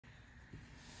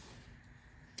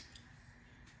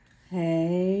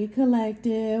Hey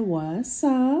collective, what's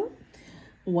up?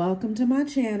 Welcome to my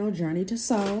channel, Journey to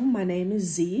Soul. My name is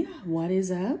Z. What is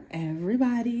up,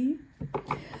 everybody?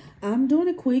 I'm doing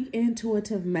a quick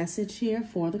intuitive message here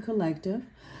for the collective.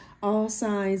 All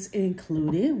signs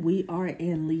included. We are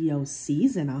in Leo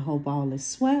season. I hope all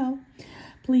is well.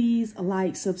 Please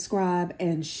like, subscribe,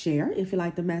 and share if you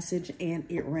like the message and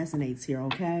it resonates here,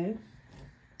 okay?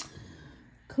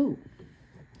 Cool.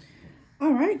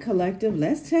 All right, collective,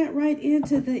 let's chat right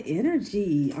into the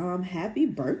energy. Happy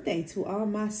birthday to all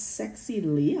my sexy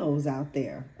Leos out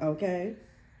there, okay?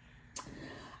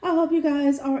 I hope you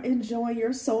guys are enjoying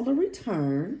your solar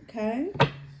return, okay?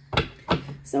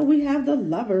 So we have the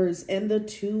Lovers and the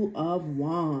Two of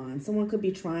Wands. Someone could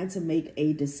be trying to make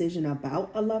a decision about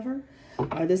a lover,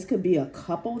 or this could be a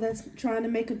couple that's trying to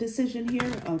make a decision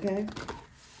here, okay?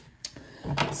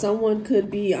 Someone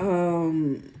could be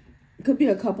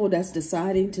a couple that's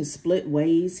deciding to split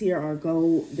ways here or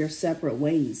go their separate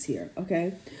ways here,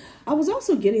 okay? I was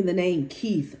also getting the name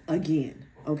Keith again,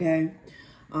 okay?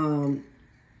 Could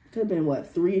have been,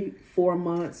 what, 3-4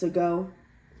 months ago?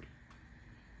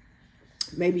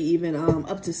 Maybe even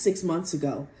up to 6 months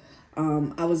ago.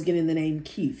 I was getting the name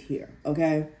Keith here,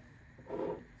 okay?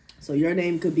 So your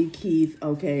name could be Keith,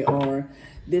 okay? Or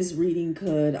this reading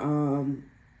could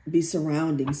be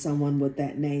surrounding someone with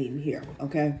that name here,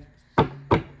 okay?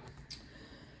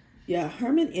 Yeah,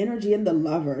 Hermit energy and the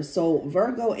Lover. So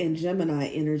Virgo and Gemini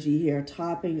energy here,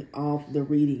 topping off the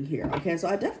reading here. Okay, so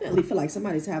I definitely feel like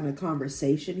somebody's having a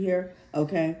conversation here.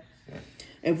 Okay,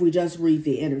 if we just read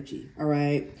the energy. All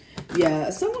right.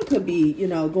 Yeah, someone could be,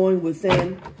 going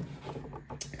within.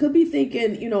 Could be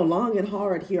thinking, long and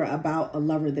hard here about a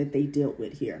lover that they dealt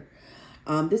with here.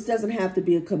 This doesn't have to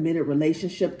be a committed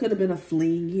relationship. Could have been a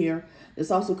fling here.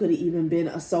 This also could have even been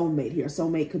a soulmate here.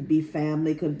 Soulmate could be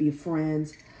family, could be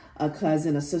friends, a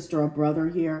cousin, a sister, a brother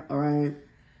here, all right?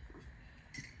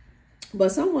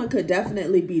 But someone could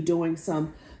definitely be doing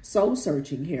some soul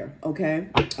searching here, okay?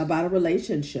 About a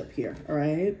relationship here, all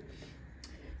right?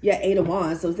 Yeah, Eight of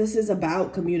Wands. So this is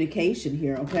about communication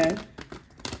here, okay?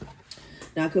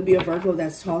 Now, it could be a Virgo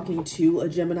that's talking to a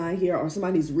Gemini here, or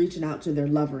somebody's reaching out to their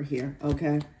lover here,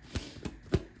 okay?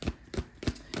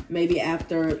 Maybe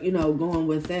after, going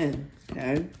within,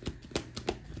 okay?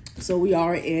 So we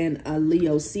are in a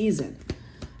Leo season.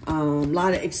 A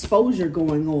lot of exposure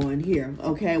going on here,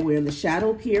 okay? We're in the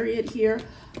shadow period here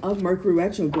of Mercury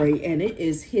retrograde, and it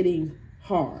is hitting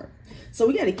hard. So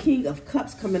we got a King of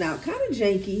Cups coming out, kind of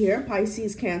janky here.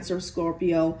 Pisces, Cancer,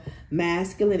 Scorpio,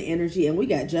 masculine energy, and we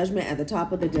got Judgment at the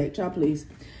top of the deck. Y'all, please.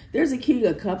 There's a King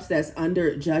of Cups that's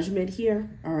under judgment here,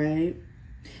 all right?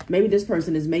 Maybe this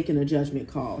person is making a judgment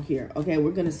call here. Okay, we're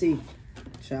going to see,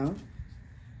 shall.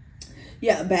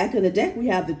 Yeah, back of the deck, we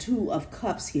have the Two of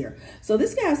Cups here. So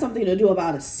this guy has something to do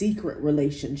about a secret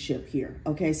relationship here.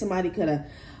 Okay, somebody could have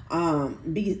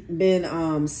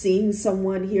been seeing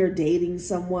someone here, dating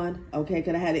someone. Okay,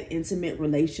 could have had an intimate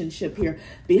relationship here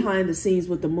behind the scenes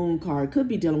with the Moon card. Could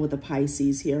be dealing with the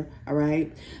Pisces here, all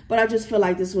right? But I just feel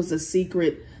like this was a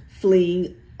secret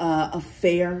fleeing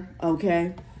affair,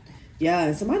 okay?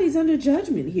 Yeah, somebody's under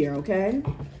judgment here, okay?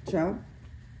 Ciao.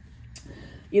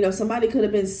 Somebody could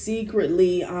have been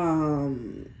secretly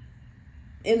in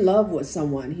love with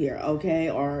someone here, okay?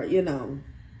 Or,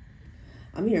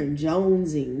 I'm hearing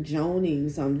joning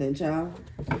something, child.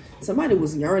 Somebody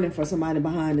was yearning for somebody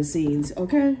behind the scenes,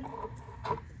 okay?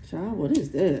 Child, what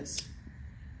is this?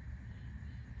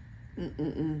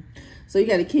 So you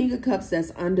got a King of Cups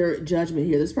that's under judgment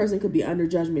here. This person could be under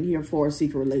judgment here for a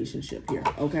secret relationship here,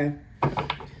 okay?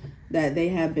 That they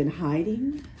have been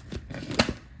hiding.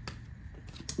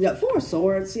 Yeah, Four of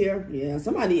Swords here. Yeah,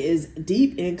 somebody is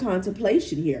deep in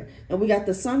contemplation here. And we got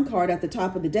the Sun card at the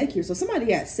top of the deck here. So somebody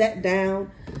got sat down,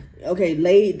 okay,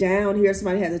 laid down here.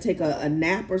 Somebody had to take a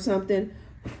nap or something.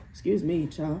 Excuse me,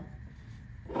 child.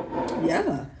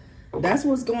 Yeah, that's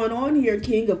what's going on here.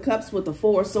 King of Cups with the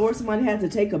Four of Swords. Somebody had to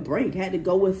take a break, had to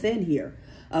go within here.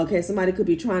 Okay, somebody could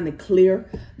be trying to clear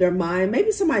their mind.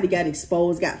 Maybe somebody got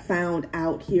exposed, got found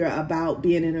out here about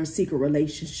being in a secret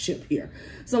relationship here.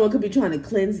 Someone could be trying to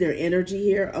cleanse their energy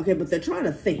here. Okay, but they're trying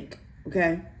to think,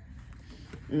 okay?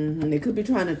 They could be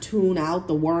trying to tune out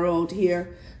the world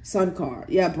here. Sun card.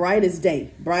 Yeah, bright as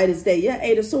day. Bright as day. Yeah,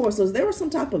 Eight of Swords. So there was some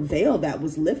type of veil that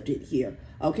was lifted here.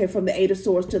 Okay, from the Eight of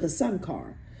Swords to the Sun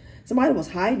card. Somebody was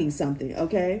hiding something,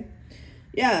 okay?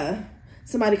 Yeah.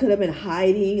 Somebody could have been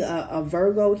hiding a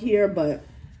Virgo here, but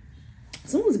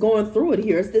someone's going through it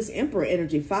here. It's this Emperor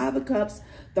energy. Five of Cups,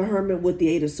 the Hermit with the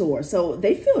Eight of Swords. So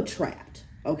they feel trapped,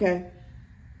 okay?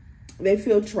 They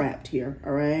feel trapped here,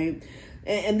 all right?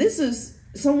 And this is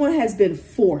someone has been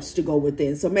forced to go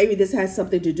within. So maybe this has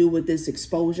something to do with this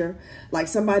exposure. Like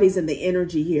somebody's in the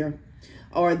energy here,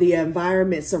 or the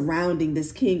environment surrounding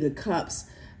this King of Cups.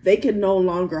 They can no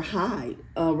longer hide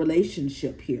a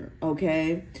relationship here,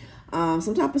 okay?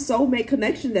 Some type of soulmate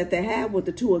connection that they had with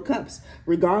the Two of Cups,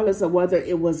 regardless of whether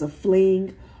it was a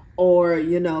fling or,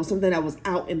 you know, something that was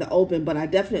out in the open. But I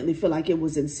definitely feel like it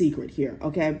was in secret here,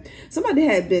 okay? Somebody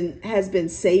has been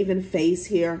saving face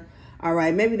here, all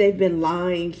right? Maybe they've been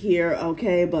lying here,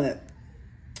 okay? But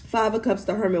Five of Cups,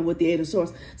 the Hermit with the Eight of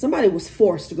Swords. Somebody was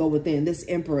forced to go within, this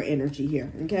Emperor energy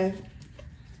here, okay?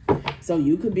 So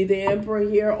you could be the Emperor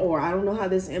here, or I don't know how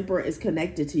this Emperor is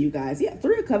connected to you guys. Yeah,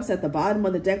 Three of Cups at the bottom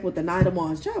of the deck with the Knight of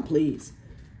Wands. Child, please.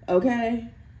 Okay?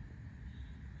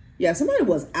 Yeah, somebody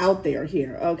was out there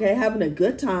here, okay, having a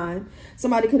good time.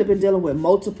 Somebody could have been dealing with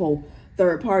multiple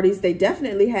third parties. They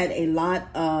definitely had a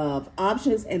lot of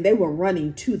options, and they were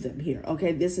running to them here,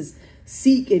 okay? This is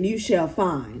seek and you shall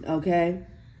find, okay?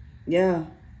 Yeah.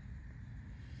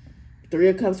 Three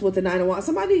of Cups with the Nine of Wands.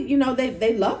 Somebody, you know,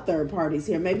 they love third parties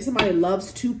here. Maybe somebody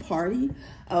loves to party.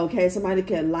 Okay, somebody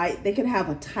can they can have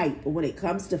a type when it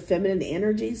comes to feminine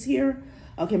energies here.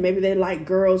 Okay, maybe they like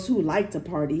girls who like to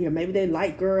party here. Maybe they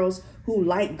like girls who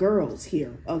like girls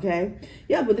here. Okay,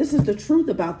 yeah, but this is the truth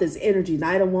about this energy.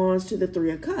 Knight of Wands to the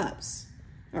Three of Cups.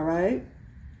 All right.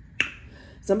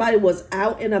 Somebody was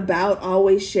out and about,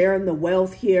 always sharing the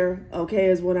wealth here. Okay,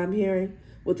 is what I'm hearing.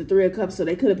 With the Three of Cups, so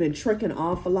they could have been tricking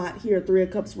off a lot here. Three of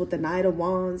Cups with the Knight of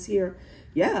Wands here.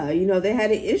 Yeah, you know, they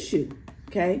had an issue,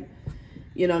 okay?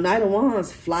 You know, Knight of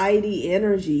Wands, flighty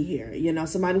energy here. You know,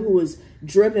 somebody who is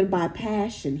driven by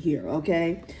passion here,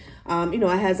 okay? You know,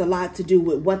 it has a lot to do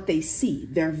with what they see,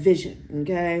 their vision,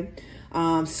 okay?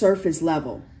 Surface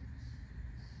level.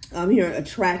 I'm hearing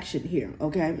attraction here,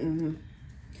 okay?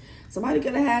 Somebody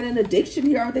could have had an addiction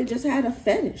here, or they just had a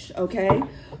fetish, okay,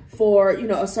 for, you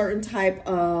know, a certain type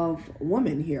of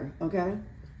woman here, okay?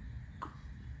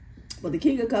 But the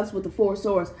King of Cups with the Four of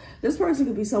Swords, this person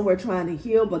could be somewhere trying to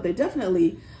heal, but they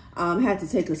definitely had to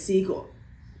take a seek.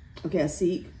 Okay, a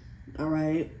seek, all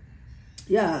right?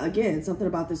 Yeah, again, something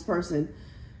about this person.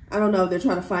 I don't know if they're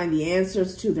trying to find the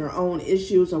answers to their own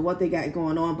issues or what they got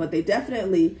going on, but they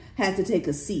definitely had to take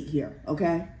a seat here,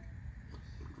 okay?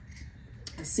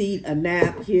 A seat, a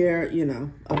nap here, you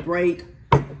know, a break,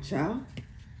 child.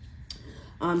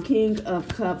 King of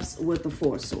Cups with the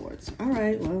Four of Swords. All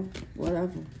right, well,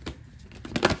 whatever.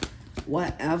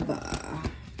 Whatever.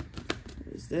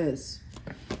 What is this?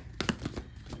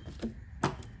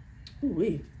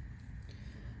 Ooh-wee.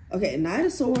 Okay, Knight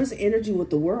of Swords energy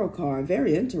with the World card.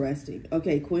 Very interesting.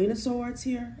 Okay, Queen of Swords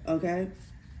here. Okay.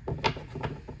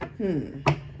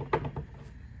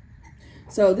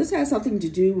 So this has something to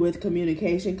do with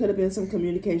communication. Could have been some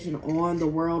communication on the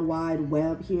World Wide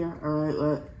Web here. All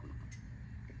right.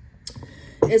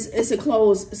 It's a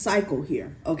closed cycle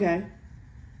here. Okay.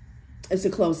 It's a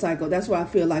closed cycle. That's why I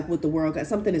feel like with the world,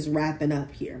 something is wrapping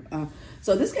up here.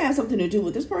 So this can have something to do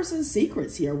with this person's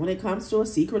secrets here when it comes to a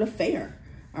secret affair.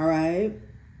 All right.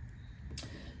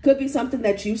 Could be something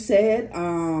that you said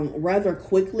rather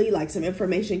quickly, like some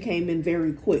information came in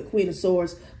very quick. Queen of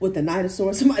Swords with the Knight of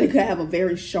Swords. Somebody could have a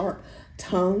very sharp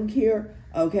tongue here,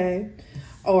 okay?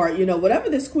 Or, you know, whatever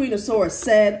this Queen of Swords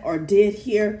said or did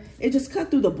here, it just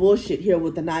cut through the bullshit here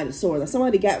with the Knight of Swords. Like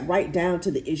somebody got right down to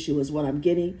the issue is what I'm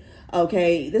getting,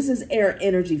 okay? This is air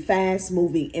energy,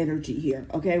 fast-moving energy here,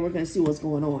 okay? We're going to see what's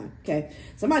going on, okay?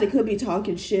 Somebody could be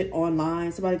talking shit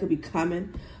online. Somebody could be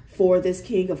coming for this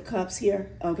King of Cups here,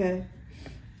 okay?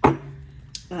 I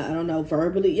don't know,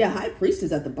 verbally. Yeah, High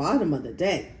Priestess at the bottom of the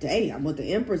deck. Damn, with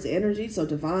the Empress energy. So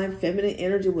divine feminine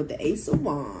energy with the Ace of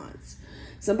Wands.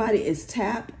 Somebody is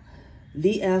tap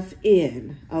the F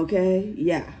in, okay?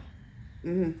 Yeah.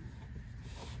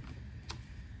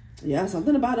 Yeah,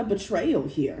 something about a betrayal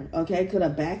here, okay? Could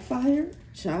have backfired,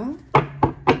 child?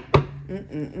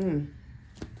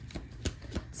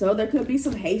 So there could be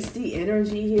some hasty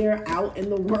energy here out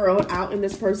in the world, out in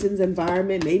this person's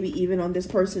environment, maybe even on this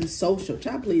person's social.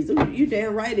 Child, please, you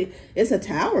damn right. It's a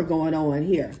tower going on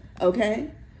here,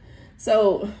 okay?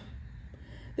 So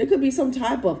there could be some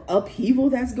type of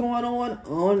upheaval that's going on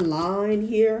online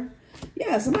here.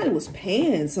 Yeah, somebody was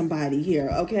paying somebody here,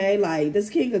 okay? Like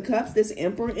this King of Cups, this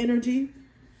Emperor energy,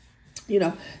 you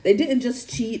know, they didn't just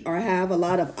cheat or have a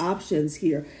lot of options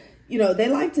here. You know, they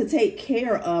like to take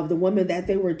care of the woman that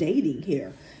they were dating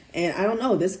here. And I don't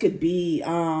know, this could be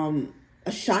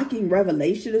a shocking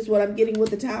revelation is what I'm getting with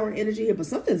the Tower energy here. But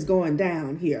something's going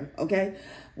down here, okay?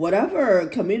 Whatever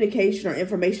communication or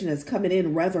information that's coming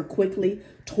in rather quickly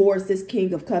towards this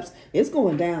King of Cups, it's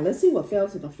going down. Let's see what fell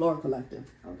to the floor, collective,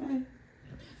 okay?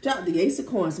 Drop the Ace of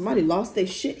Coins. Somebody lost their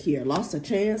shit here. Lost a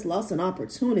chance, lost an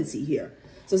opportunity here.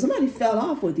 So somebody fell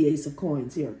off with the Ace of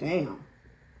Coins here. Damn.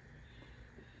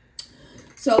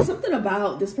 So something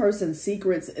about this person's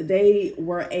secrets, they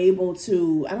were able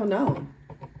to, I don't know.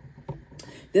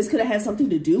 This could have had something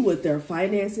to do with their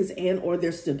finances and or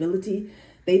their stability.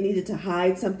 They needed to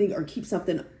hide something or keep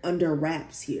something under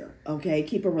wraps here, okay?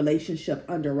 Keep a relationship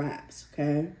under wraps,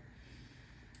 okay?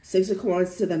 6 of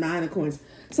Coins to the 9 of Coins.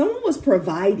 Someone was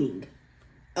providing,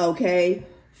 okay,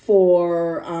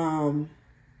 for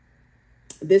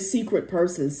this secret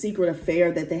person, secret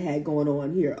affair that they had going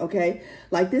on here, okay?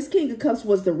 Like this King of Cups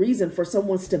was the reason for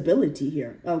someone's stability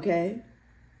here, okay?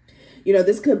 You know,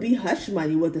 this could be hush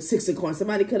money with the 6 of Coins.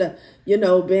 Somebody could have, you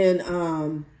know,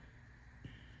 been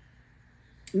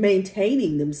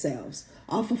maintaining themselves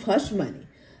off of hush money.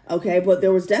 Okay, but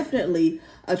there was definitely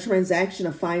a transaction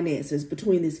of finances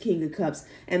between this King of Cups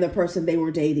and the person they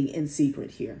were dating in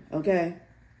secret here. Okay.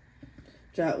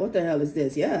 What the hell is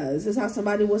this? Yeah, this is how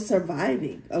somebody was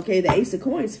surviving. Okay, the Ace of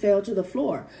Coins fell to the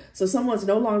floor. So someone's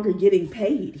no longer getting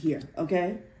paid here.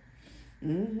 Okay.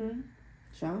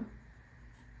 Child.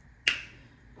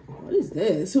 What is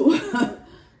this?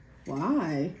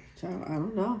 Why? Child, I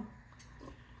don't know.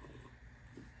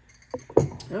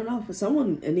 I don't know if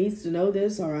someone needs to know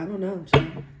this, or I don't know.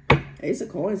 Ace of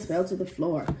Coins fell to the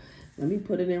floor. Let me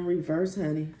put it in reverse,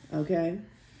 honey. Okay.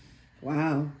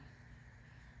 Wow.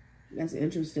 That's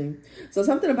interesting. So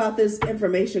something about this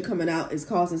information coming out is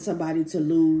causing somebody to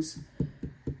lose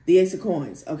the Ace of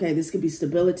Coins. Okay. This could be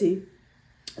stability.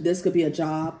 This could be a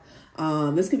job.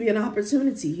 This could be an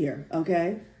opportunity here.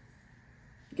 Okay.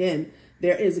 Again,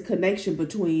 there is a connection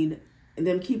between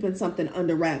them keeping something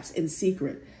under wraps in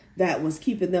secret that was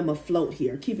keeping them afloat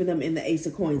here, keeping them in the Ace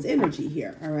of Coins energy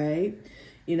here, all right?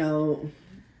 You know,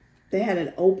 they had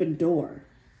an open door,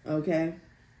 okay?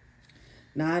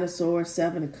 9 of Swords,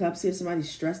 7 of Cups here. Somebody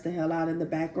stressed the hell out in the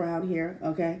background here,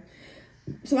 okay?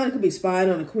 Somebody could be spying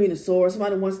on the Queen of Swords.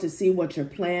 Somebody wants to see what you're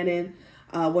planning,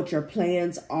 what your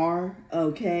plans are,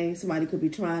 okay? Somebody could be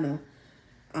trying to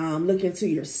look into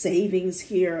your savings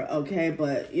here, okay?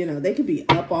 But, you know, they could be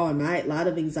up all night, a lot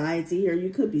of anxiety here.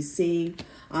 You could be seeing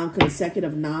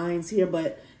consecutive 9s here,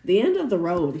 but the end of the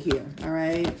road here, all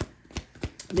right?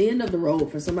 The end of the road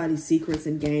for somebody's secrets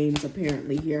and games,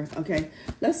 apparently, here, okay?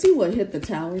 Let's see what hit the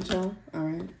Tower, y'all, all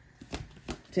right?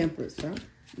 Temperance, y'all.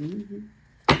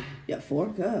 Yeah, 4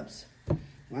 of Cups.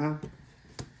 Wow.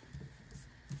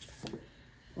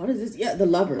 What is this? Yeah, the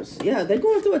Lovers. Yeah, they're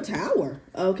going through a tower,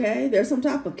 okay? There's some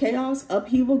type of chaos,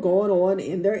 upheaval going on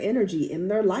in their energy, in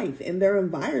their life, in their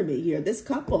environment here. This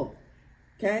couple,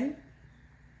 okay?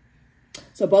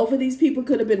 So both of these people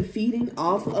could have been feeding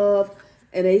off of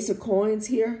an Ace of Coins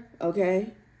here,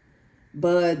 okay?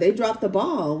 But they dropped the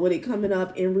ball when it coming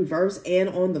up in reverse and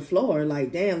on the floor.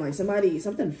 Like, damn, like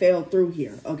something fell through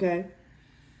here, okay?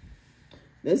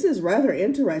 This is rather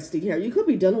interesting here. You could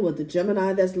be dealing with the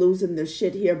Gemini that's losing their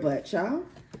shit here, but child,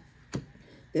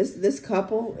 this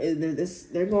couple,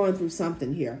 they're going through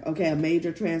something here, okay? A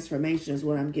major transformation is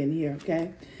what I'm getting here,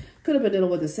 okay? Could have been dealing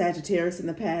with a Sagittarius in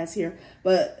the past here,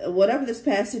 but whatever this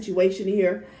past situation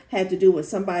here had to do with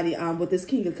somebody with this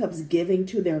King of Cups giving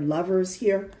to their lovers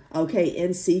here, okay,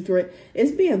 in secret, it's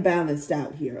being balanced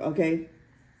out here, okay?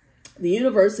 The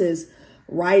universe is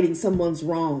righting someone's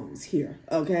wrongs here,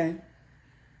 okay?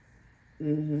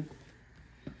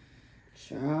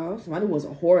 Child, somebody was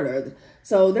a hoarder.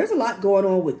 So there's a lot going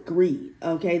on with greed,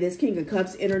 okay? This King of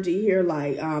Cups energy here,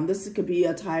 like this could be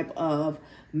a type of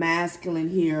masculine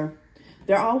here.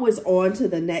 They're always on to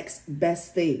the next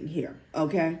best thing here,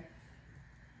 okay?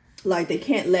 Like they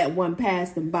can't let one pass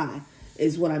them by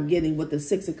is what I'm getting with the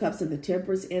 6 of Cups and the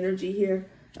Temperance energy here,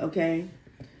 okay?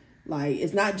 Like,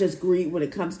 it's not just greed when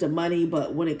it comes to money,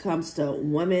 but when it comes to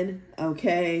women,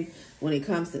 okay? When it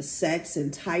comes to sex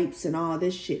and types and all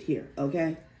this shit here,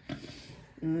 okay?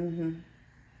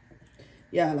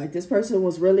 Yeah, like this person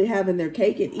was really having their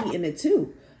cake and eating it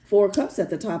too. 4 of Cups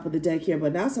at the top of the deck here,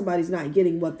 but now somebody's not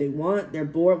getting what they want. They're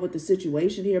bored with the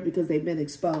situation here because they've been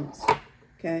exposed,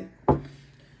 okay?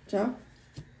 Ciao.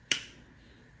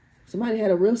 Somebody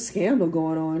had a real scandal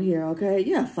going on here, okay?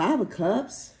 Yeah, 5 of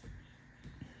Cups.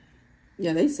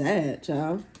 Yeah, they sad,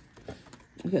 child.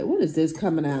 Okay, what is this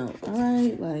coming out? All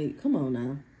right, like, come on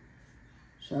now.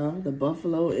 Child, the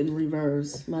Buffalo in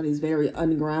reverse. Somebody's very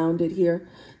ungrounded here.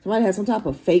 Somebody has some type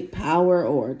of fake power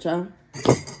or, child.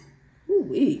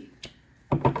 Ooh-wee.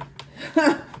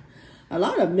 A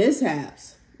lot of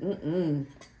mishaps. Okay.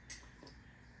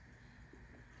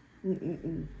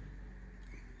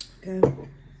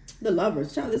 The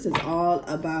Lovers. Child, this is all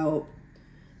about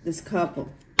this couple.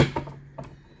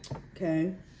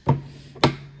 Okay.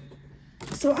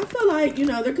 So I feel like, you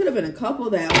know, there could have been a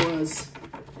couple that was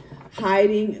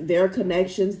hiding their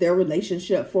connections, their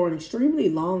relationship for an extremely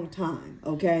long time.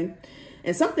 Okay.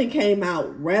 And something came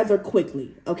out rather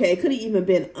quickly. Okay. It could have even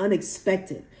been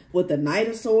unexpected with the Knight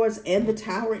of Swords and the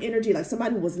Tower energy. Like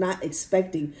somebody was not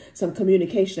expecting some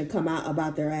communication to come out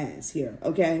about their ass here.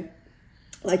 Okay.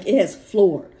 Like it has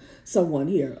floored someone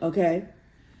here. Okay.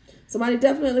 Somebody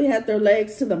definitely had their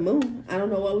legs to the moon. I don't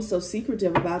know what was so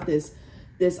secretive about this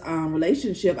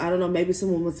relationship. I don't know. Maybe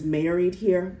someone was married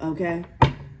here. Okay.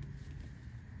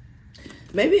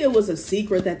 Maybe it was a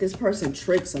secret that this person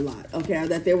tricks a lot. Okay. Or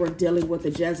that they were dealing with the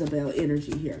Jezebel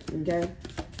energy here. Okay.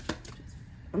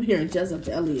 I'm hearing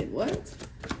Jezebelian. What?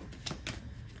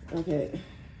 Okay.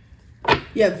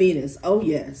 Yeah, Venus. Oh,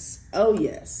 yes. Oh,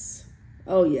 yes.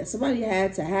 Oh, yes. Somebody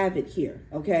had to have it here.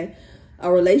 Okay.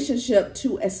 A relationship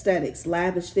to aesthetics,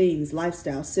 lavish things,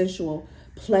 lifestyle, sensual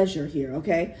pleasure here.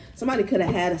 Okay. Somebody could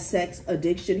have had a sex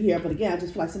addiction here. But again, I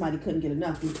just feel like somebody couldn't get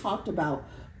enough. We talked about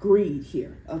greed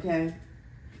here. Okay.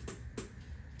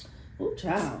 Oh,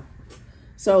 child.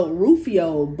 So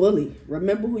Rufio, bully.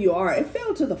 Remember who you are. It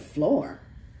fell to the floor.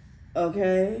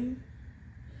 Okay.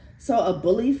 So a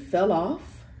bully fell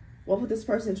off. What was this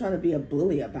person trying to be a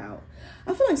bully about?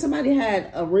 I feel like somebody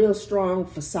had a real strong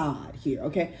facade here.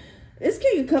 Okay. This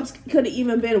King of Cups could have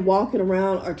even been walking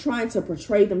around or trying to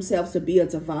portray themselves to be a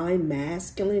divine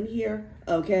masculine here.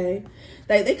 Okay.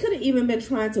 They could have even been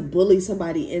trying to bully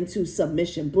somebody into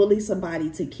submission, bully somebody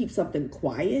to keep something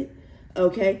quiet.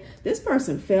 Okay. This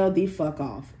person fell the fuck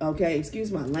off. Okay.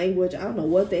 Excuse my language. I don't know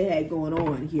what they had going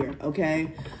on here.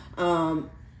 Okay.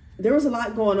 There was a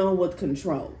lot going on with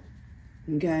control.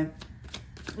 Okay.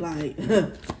 Like,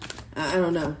 I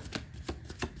don't know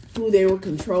who they were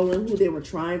controlling, who they were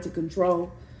trying to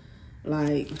control.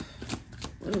 Like,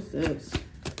 what is this?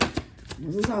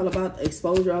 This is all about the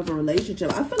exposure of a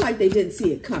relationship. I feel like they didn't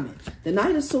see it coming. The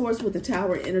Knight of Swords with the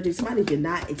Tower energy. Somebody did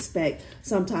not expect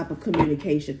some type of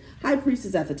communication. High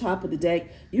Priestess at the top of the deck.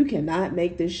 You cannot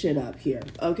make this shit up here.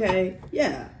 Okay?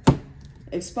 Yeah.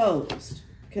 Exposed.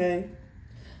 Okay?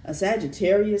 A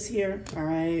Sagittarius here. All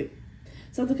right?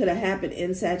 Something could have happened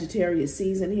in Sagittarius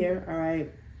season here. All right?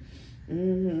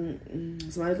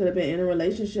 Somebody could have been in a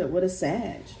relationship with a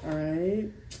Sag. All right?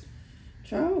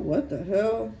 Child, what the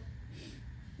hell?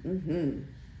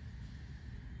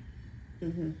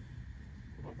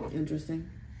 Interesting.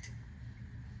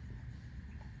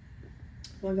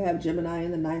 We're gonna have Gemini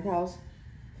in the 9th house.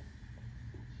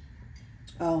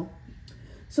 Oh,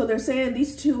 so they're saying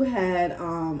these two had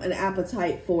an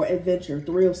appetite for adventure,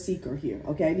 thrill seeker here.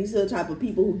 Okay, these are the type of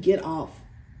people who get off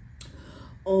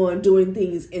on doing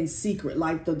things in secret,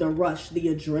 like the rush, the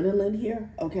adrenaline here.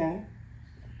 Okay.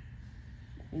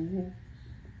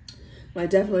 I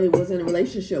definitely was in a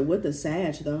relationship with a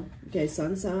Sag, though. Okay,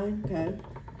 sun sign. Okay.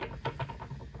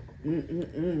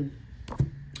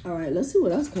 All right, let's see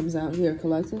what else comes out here,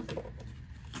 collective.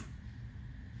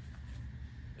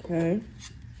 Okay.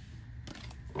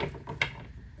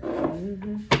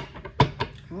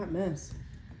 Hot mess.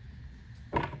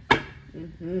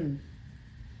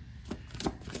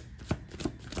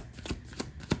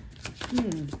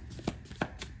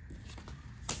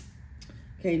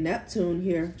 Okay, Neptune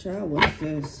here. Child, what's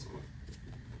this?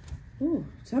 Ooh,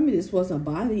 tell me this wasn't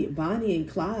Bonnie and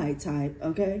Clyde type,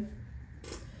 okay?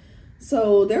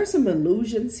 So there's some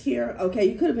illusions here, okay?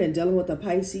 You could have been dealing with a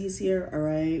Pisces here, all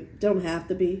right? Don't have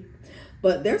to be.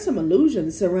 But there's some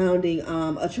illusions surrounding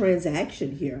a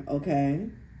transaction here, okay?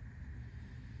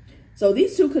 So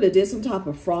these two could have did some type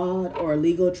of fraud or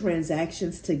illegal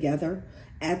transactions together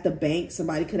at the bank.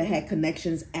 Somebody could have had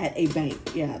connections at a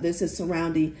bank. Yeah, this is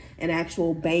surrounding an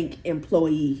actual bank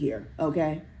employee here,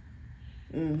 okay?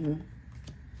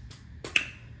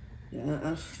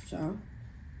 Yeah, so.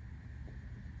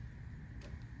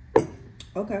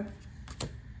 Okay.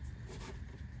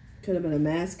 Could have been a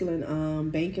masculine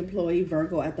bank employee,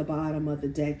 Virgo at the bottom of the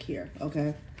deck here,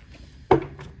 okay?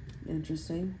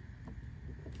 Interesting.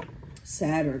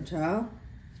 Saturn, child.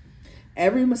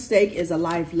 Every mistake is a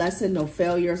life lesson. No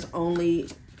failures, only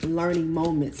learning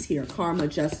moments here. Karma,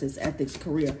 justice, ethics,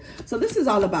 career. So this is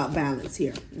all about balance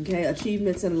here, okay?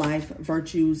 Achievements in life,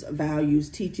 virtues, values,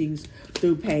 teachings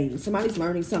through pain. Somebody's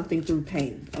learning something through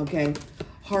pain, okay?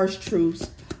 Harsh truths,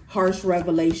 harsh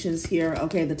revelations here,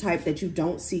 okay? The type that you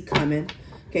don't see coming.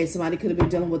 Okay, somebody could have been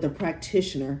dealing with a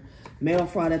practitioner. Male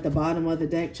fraud at the bottom of the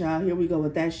deck, child. Here we go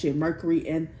with that shit. Mercury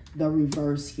in the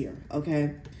reverse here,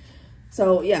 okay?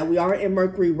 So, yeah, we are in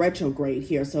Mercury retrograde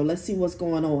here. So, let's see what's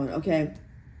going on, okay?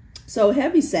 So,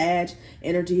 heavy Sag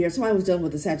energy here. Somebody was dealing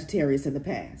with the Sagittarius in the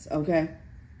past, okay?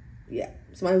 Yeah.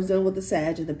 Somebody was dealing with the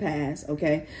Sag in the past,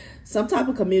 okay? Some type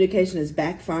of communication is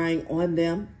backfiring on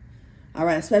them, all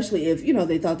right? Especially if, you know,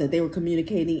 they thought that they were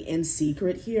communicating in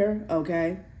secret here,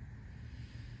 okay?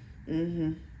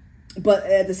 But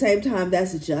at the same time,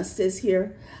 that's justice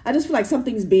here. I just feel like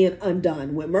something's being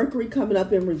undone. With Mercury coming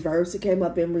up in reverse, it came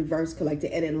up in reverse,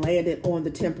 collected, and it landed on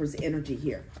the Temperance energy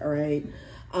here, all right?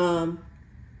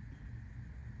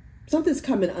 Something's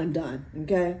coming undone,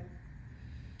 okay?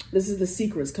 This is the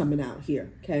secrets coming out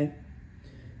here, okay?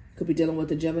 Could be dealing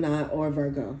with a Gemini or a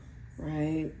Virgo,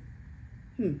 right?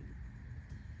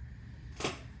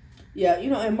 Yeah, you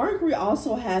know, and Mercury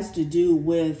also has to do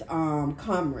with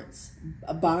commerce,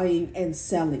 buying and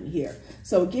selling here.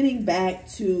 So getting back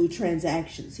to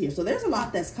transactions here. So there's a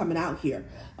lot that's coming out here,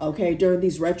 okay, during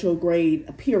these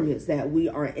retrograde periods that we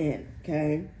are in,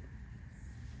 okay?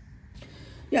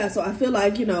 Yeah, so I feel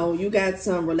like, you know, you got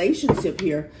some relationship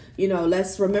here. You know,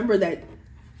 let's remember that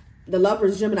the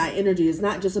Lover's Gemini energy is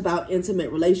not just about intimate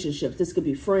relationships. This could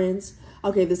be friends.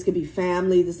 Okay, this could be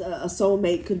family. This a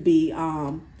soulmate could be,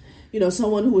 you know,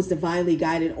 someone who is divinely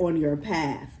guided on your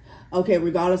path. Okay,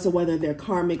 regardless of whether they're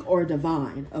karmic or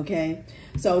divine. Okay,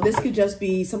 so this could just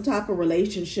be some type of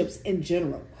relationships in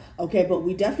general. Okay, but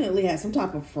we definitely had some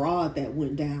type of fraud that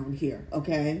went down here.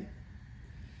 Okay.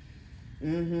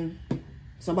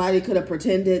 Somebody could have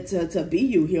pretended to be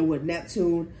you here with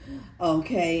Neptune.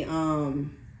 Okay,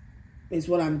 is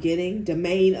what I'm getting.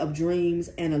 Domain of dreams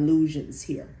and illusions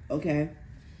here. Okay.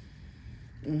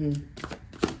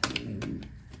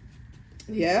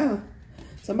 Yeah.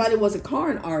 Somebody was a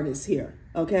con artist here.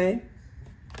 Okay.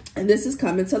 And this is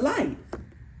coming to light.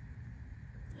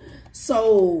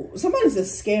 So somebody's a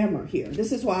scammer here.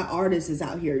 This is why artist is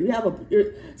out here. You have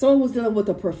someone was dealing with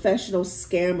a professional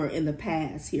scammer in the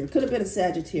past here. Could have been a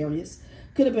Sagittarius,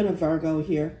 could have been a Virgo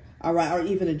here, all right, or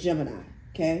even a Gemini,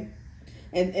 okay?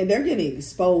 And they're getting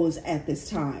exposed at this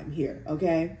time here,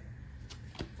 okay?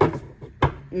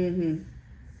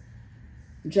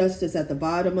 Justice at the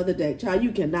bottom of the deck. Child,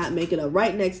 you cannot make it up.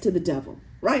 Right next to the devil.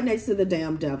 Right next to the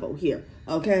damn devil here,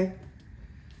 okay?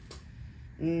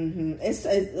 It's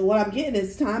what I'm getting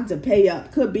is time to pay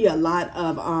up. Could be a lot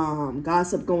of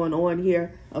gossip going on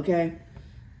here, okay?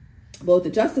 Both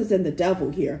the Justice and the Devil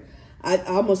here. I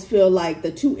almost feel like the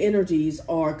two energies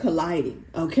are colliding,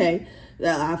 okay?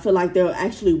 I feel like they're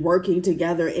actually working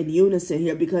together in unison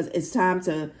here because it's time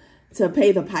to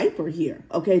pay the piper here,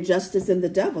 okay? Justice and the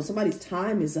Devil. Somebody's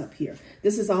time is up here.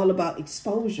 This is all about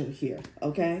exposure here,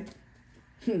 okay?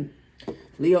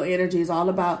 Leo energy is all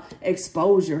about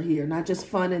exposure here, not just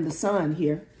fun in the sun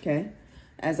here, okay?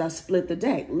 As I split the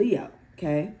deck, Leo,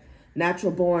 okay?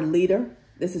 Natural born leader.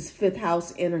 This is 5th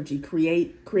house energy,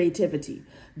 creativity,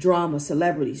 drama,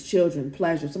 celebrities, children,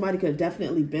 pleasure. Somebody could have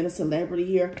definitely been a celebrity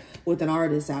here with an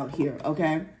artist out here,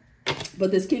 okay? But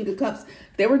this King of Cups,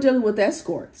 they were dealing with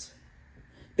escorts.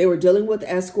 They were dealing with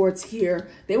escorts here.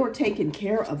 They were taking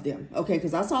care of them, okay?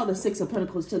 Because I saw the 6 of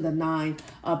Pentacles to the 9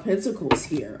 of Pentacles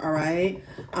here, all right?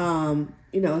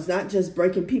 You know, it's not just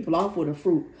breaking people off with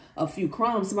a few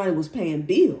crumbs. Somebody was paying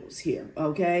bills here,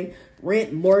 okay?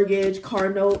 Rent, mortgage, car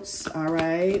notes, all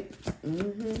right?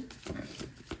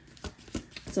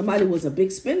 Somebody was a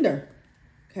big spender,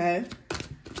 okay?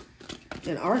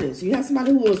 An artist. You have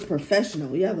somebody who was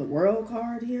professional. You have the World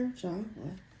card here, child.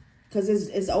 What? Because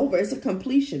it's over. It's a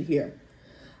completion here.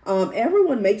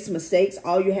 Everyone makes mistakes.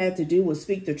 All you had to do was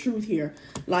speak the truth here.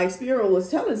 Like Spirit was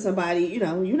telling somebody, you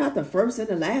know, you're not the first and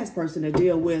the last person to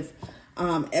deal with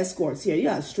escorts here. You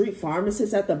got street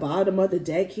pharmacists at the bottom of the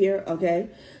deck here, okay?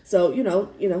 So, you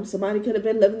know, somebody could have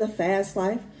been living the fast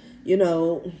life. You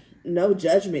know, no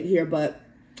judgment here. But,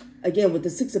 again, with the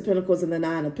 6 of Pentacles and the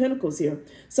 9 of Pentacles here,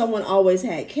 someone always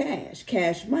had cash.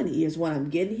 Cash money is what I'm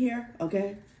getting here,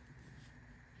 okay?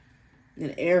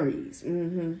 And Aries.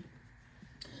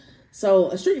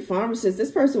 So a street pharmacist, this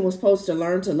person was supposed to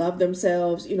learn to love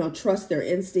themselves, you know, trust their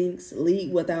instincts,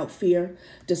 lead without fear,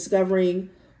 discovering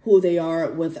who they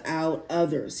are without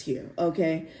others here,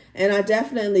 okay? And I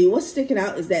definitely, what's sticking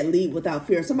out is that lead without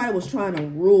fear. Somebody was trying to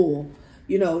rule,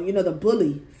 you know, the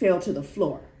bully fell to the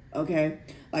floor, okay?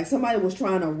 Like somebody was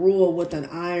trying to rule with an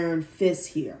iron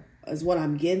fist here is what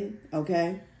I'm getting,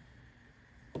 okay?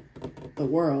 The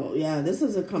World. Yeah, this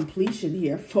is a completion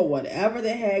here for whatever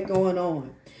they had going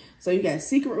on. So you got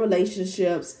secret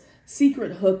relationships,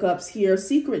 secret hookups here,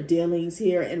 secret dealings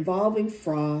here involving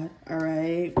fraud. All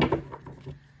right.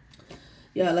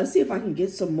 Yeah, let's see if I can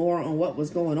get some more on what was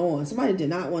going on. Somebody did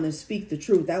not want to speak the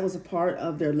truth. That was a part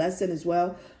of their lesson as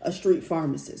well. A street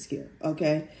pharmacist here.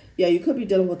 Okay. Yeah, you could be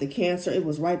dealing with the Cancer. It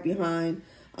was right behind.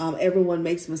 Everyone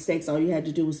makes mistakes. All you had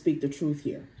to do was speak the truth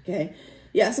here. Okay.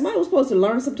 Yeah, somebody was supposed to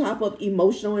learn some type of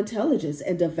emotional intelligence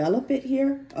and develop it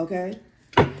here, okay?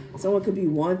 Someone could be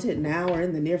wanted now or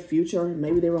in the near future.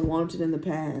 Maybe they were wanted in the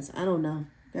past. I don't know,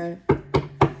 okay?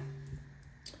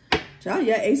 Child,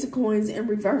 yeah, Ace of Coins in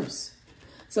reverse.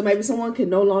 So maybe someone can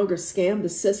no longer scam the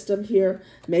system here.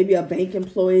 Maybe a bank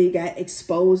employee got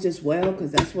exposed as well,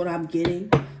 because that's what I'm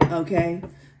getting, okay?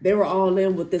 They were all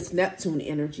in with this Neptune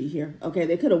energy here, okay?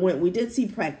 They could have went, we did see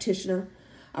practitioner.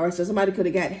 All right, so somebody could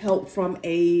have got help from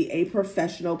a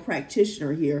professional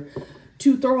practitioner here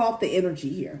to throw off the energy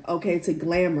here, okay, to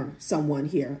glamour someone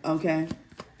here, okay?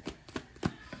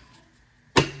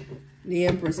 The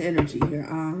Empress energy here,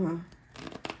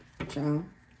 child.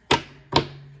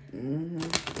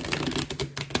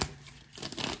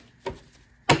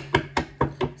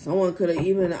 Someone could have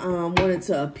even wanted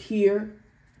to appear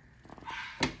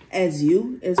as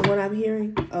you, is what I'm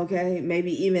hearing, okay?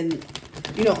 Maybe even,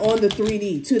 you know, on the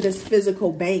 3D to this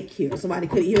physical bank here. Somebody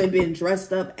could have even been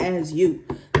dressed up as you.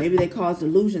 Maybe they caused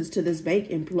illusions to this bank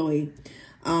employee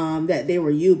that they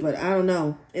were you, but I don't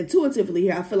know. Intuitively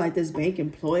here, I feel like this bank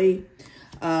employee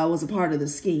was a part of the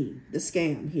scheme, the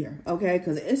scam here, okay?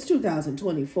 Because it's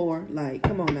 2024. Like,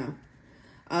 come on now.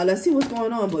 Let's see what's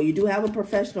going on, but you do have a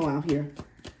professional out here,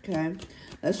 okay?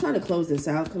 Let's try to close this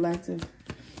out, collective.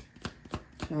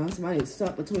 Somebody is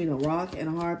stuck between a rock and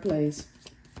a hard place.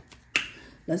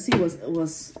 Let's see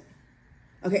what's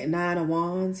okay, 9 of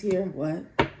Wands here. What?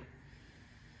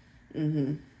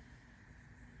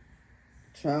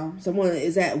 Child, someone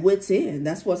is at wit's end.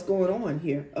 That's what's going on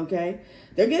here, okay?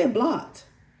 They're getting blocked.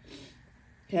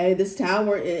 Okay, this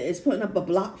tower is putting up a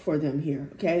block for them here,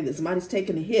 okay? That somebody's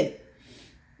taking a hit.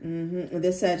 And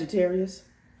this Sagittarius,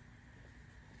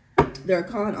 they're a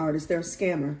con artist. They're a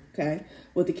scammer, okay?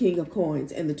 With the King of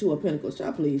Coins and the Two of Pentacles.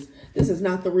 Child, please. This is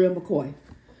not the real McCoy,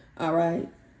 all right?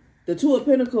 The Two of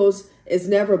Pentacles is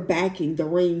never backing the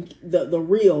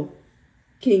real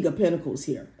King of Pentacles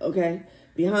here, okay?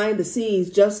 Behind the scenes,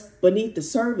 just beneath the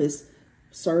service,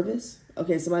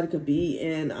 okay, somebody could be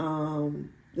in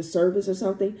the service or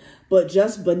something, but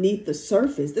just beneath the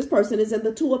surface, this person is in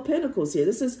the Two of Pentacles here.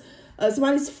 This is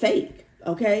somebody's fake,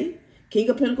 okay? King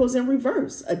of Pentacles in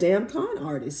reverse, a damn con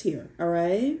artist here, all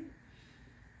right?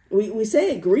 We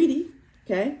say it greedy,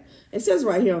 okay? It says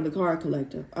right here on the card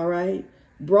collector, all right?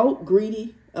 Broke,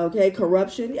 greedy, okay?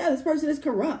 Corruption. Yeah, this person is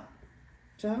corrupt,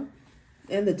 child.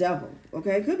 And the devil,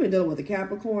 okay? Could have been dealing with a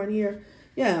Capricorn here.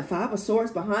 Yeah, 5 of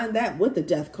Swords behind that with the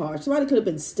Death card. Somebody could have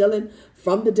been stealing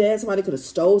from the dead. Somebody could have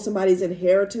stole somebody's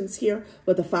inheritance here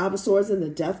with the 5 of Swords and the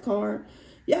Death card.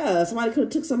 Yeah, somebody could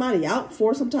have took somebody out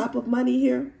for some type of money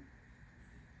here.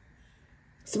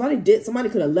 Somebody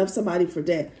could have left somebody for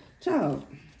dead. Child.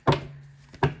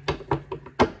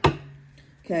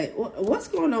 Okay, what's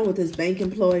going on with this bank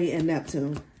employee and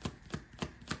Neptune?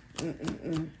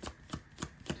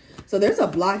 So there's a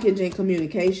blockage in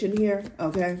communication here,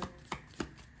 okay?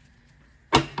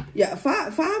 Yeah,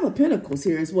 five of Pentacles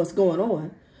here is what's going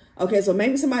on. Okay, so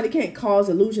maybe somebody can't cause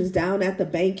illusions down at the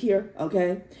bank here,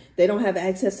 okay? They don't have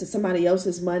access to somebody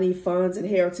else's money, funds,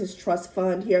 inheritance, trust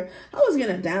fund here. I was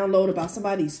getting a download about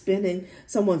somebody spending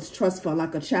someone's trust fund,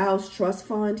 like a child's trust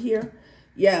fund here.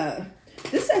 Yeah,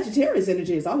 this Sagittarius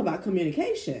energy is all about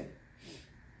communication.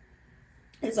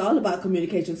 It's all about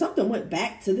communication. Something went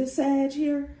back to this Sag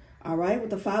here, all right, with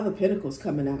the 5 of Pentacles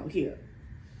coming out here.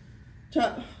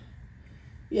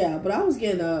 Yeah, but I was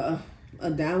getting a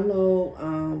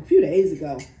download a few days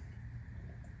ago.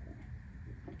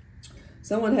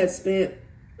 Someone had spent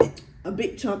a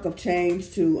big chunk of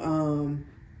change to,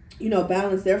 you know,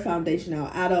 balance their foundation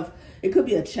out of, it could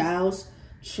be a child's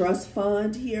trust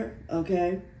fund here,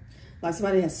 okay? Like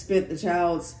somebody has spent the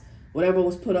child's, whatever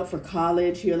was put up for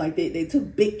college here, like they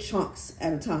took big chunks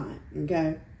at a time,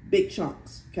 okay? Big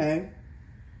chunks, okay?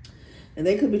 And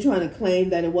they could be trying to claim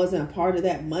that it wasn't a part of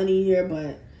that money here,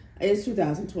 but it's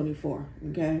 2024,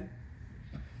 okay?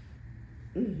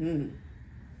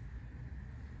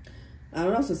 I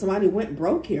don't know, so somebody went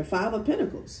broke here, 5 of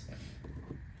Pentacles.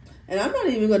 And I'm not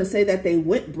even going to say that they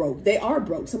went broke. They are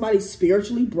broke. Somebody's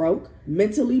spiritually broke,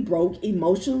 mentally broke,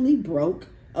 emotionally broke,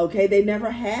 okay? They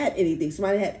never had anything.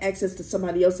 Somebody had access to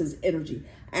somebody else's energy,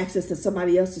 access to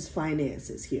somebody else's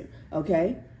finances here,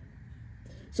 okay?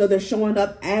 So they're showing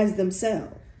up as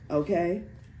themselves, okay?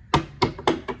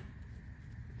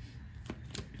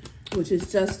 Which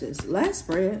is justice. Last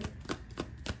spread.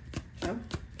 Get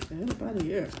up out of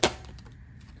here.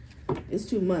 It's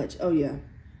too much. Oh, yeah.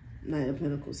 9 of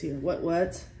Pentacles here.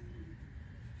 What?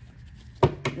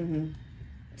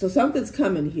 So something's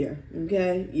coming here,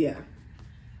 okay? Yeah.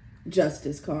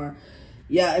 Justice card.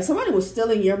 Yeah, if somebody was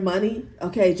stealing your money,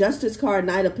 okay, Justice card,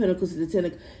 Knight of Pentacles, the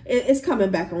Ten, it's coming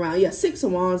back around. Yeah, Six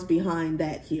of Wands behind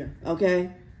that here,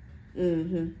 okay?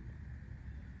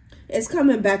 It's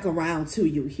coming back around to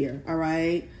you here, all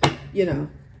right? You know,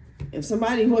 if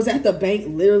somebody was at the bank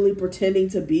literally pretending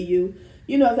to be you,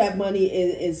 you know that money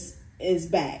is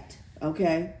backed,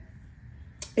 okay?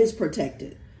 It's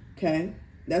protected, okay?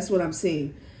 That's what I'm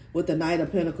seeing with the Knight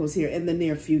of Pentacles here in the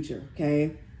near future,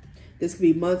 okay? This could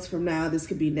be months from now. This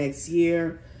could be next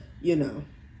year. You know.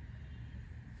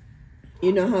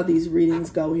 You know how these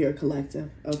readings go here, collective.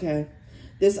 Okay.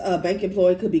 This bank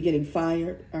employee could be getting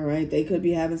fired. All right. They could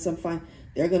be having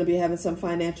they're going to be having some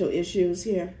financial issues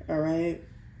here. All right.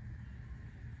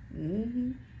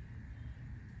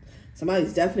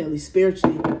 Somebody's definitely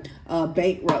spiritually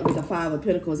bankrupt with the Five of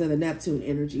Pentacles and the Neptune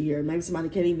energy here. Maybe somebody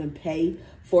can't even pay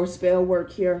for spell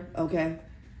work here. Okay.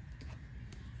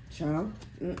 Child.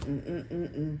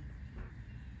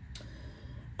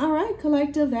 All right,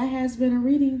 collective, that has been a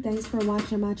reading. Thanks for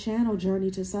watching my channel,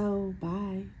 Journey to Soul.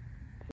 Bye.